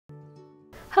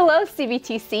Hello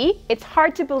CVTC! It's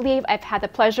hard to believe I've had the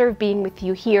pleasure of being with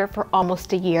you here for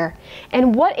almost a year.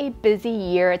 And what a busy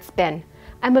year it's been.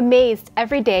 I'm amazed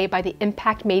every day by the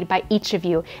impact made by each of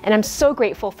you, and I'm so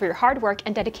grateful for your hard work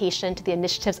and dedication to the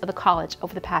initiatives of the college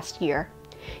over the past year.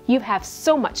 You have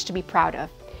so much to be proud of.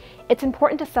 It's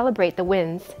important to celebrate the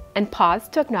wins and pause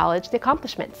to acknowledge the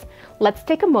accomplishments. Let's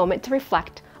take a moment to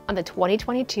reflect on the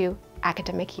 2022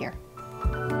 academic year.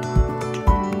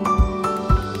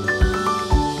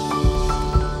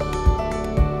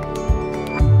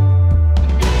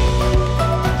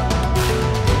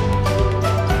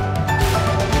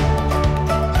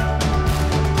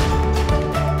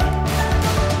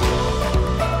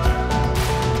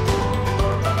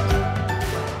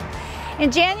 In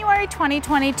January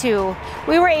 2022,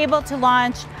 we were able to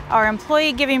launch our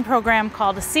employee giving program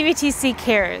called CVTC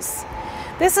Cares.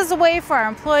 This is a way for our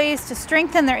employees to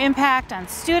strengthen their impact on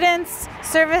students,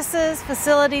 services,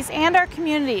 facilities, and our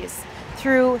communities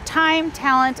through time,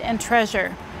 talent, and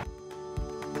treasure.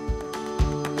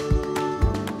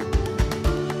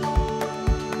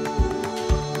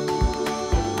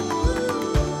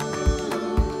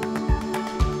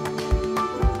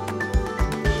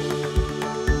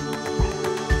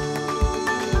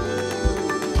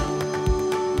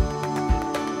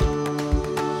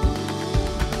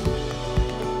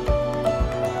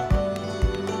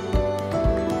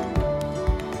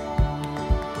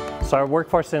 So our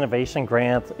Workforce Innovation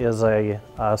Grant is a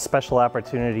special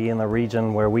opportunity in the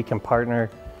region where we can partner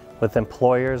with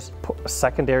employers,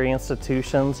 secondary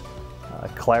institutions,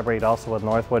 collaborate also with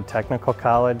Northwood Technical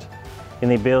College in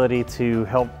the ability to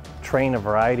help train a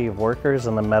variety of workers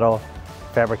in the metal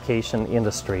fabrication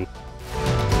industry.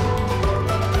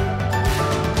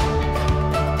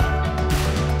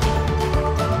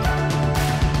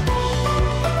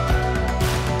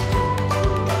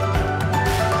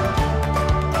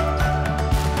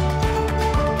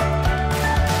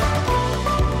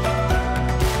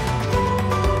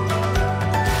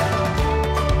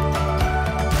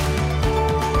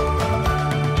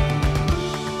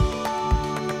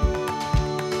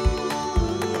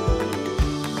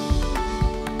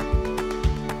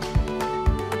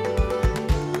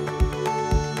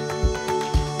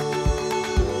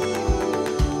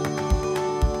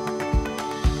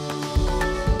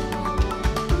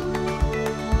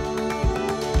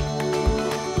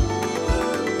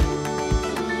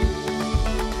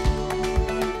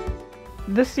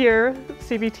 This year,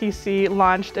 CVTC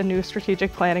launched a new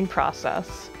strategic planning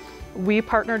process. We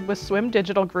partnered with Swim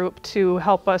Digital Group to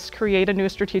help us create a new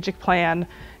strategic plan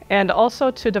and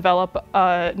also to develop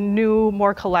a new,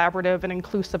 more collaborative and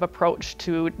inclusive approach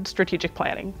to strategic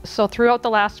planning. So throughout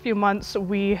the last few months,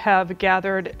 we have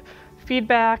gathered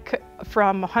feedback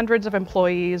from hundreds of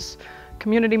employees,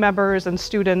 community members, and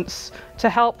students to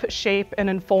help shape and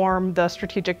inform the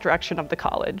strategic direction of the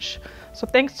college. So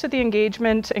thanks to the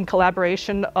engagement and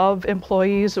collaboration of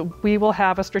employees, we will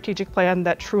have a strategic plan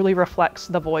that truly reflects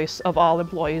the voice of all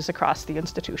employees across the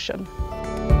institution.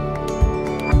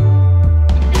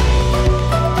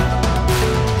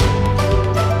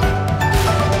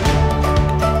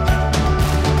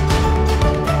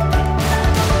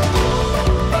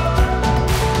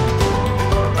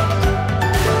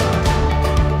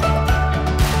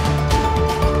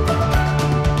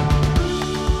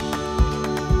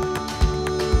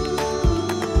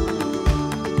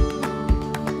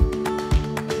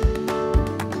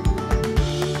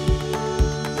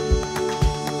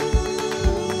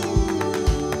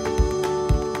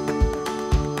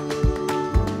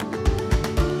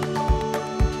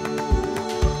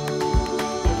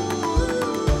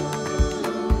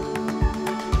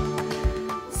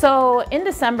 So in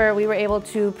December, we were able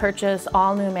to purchase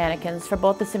all new mannequins for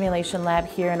both the simulation lab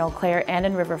here in Eau Claire and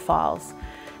in River Falls.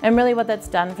 And really what that's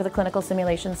done for the Clinical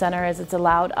Simulation Center is it's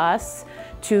allowed us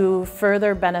to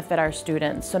further benefit our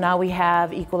students. So now we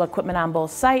have equal equipment on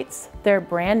both sites, they're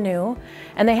brand new,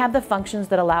 and they have the functions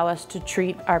that allow us to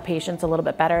treat our patients a little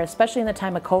bit better, especially in the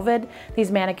time of COVID. These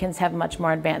mannequins have much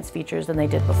more advanced features than they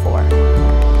did before.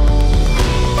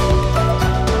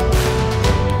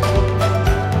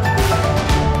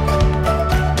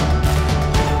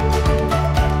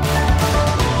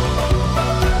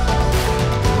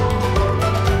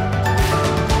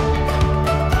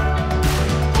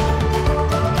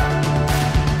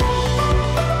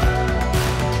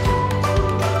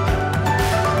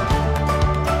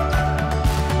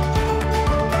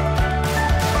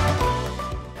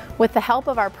 With the help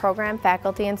of our program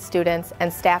faculty and students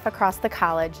and staff across the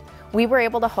college, we were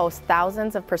able to host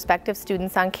thousands of prospective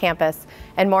students on campus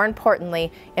and, more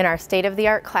importantly, in our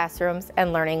state-of-the-art classrooms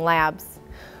and learning labs.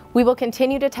 We will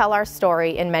continue to tell our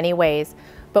story in many ways,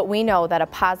 but we know that a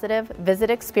positive visit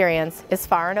experience is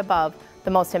far and above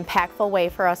the most impactful way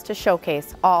for us to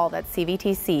showcase all that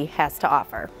CVTC has to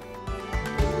offer.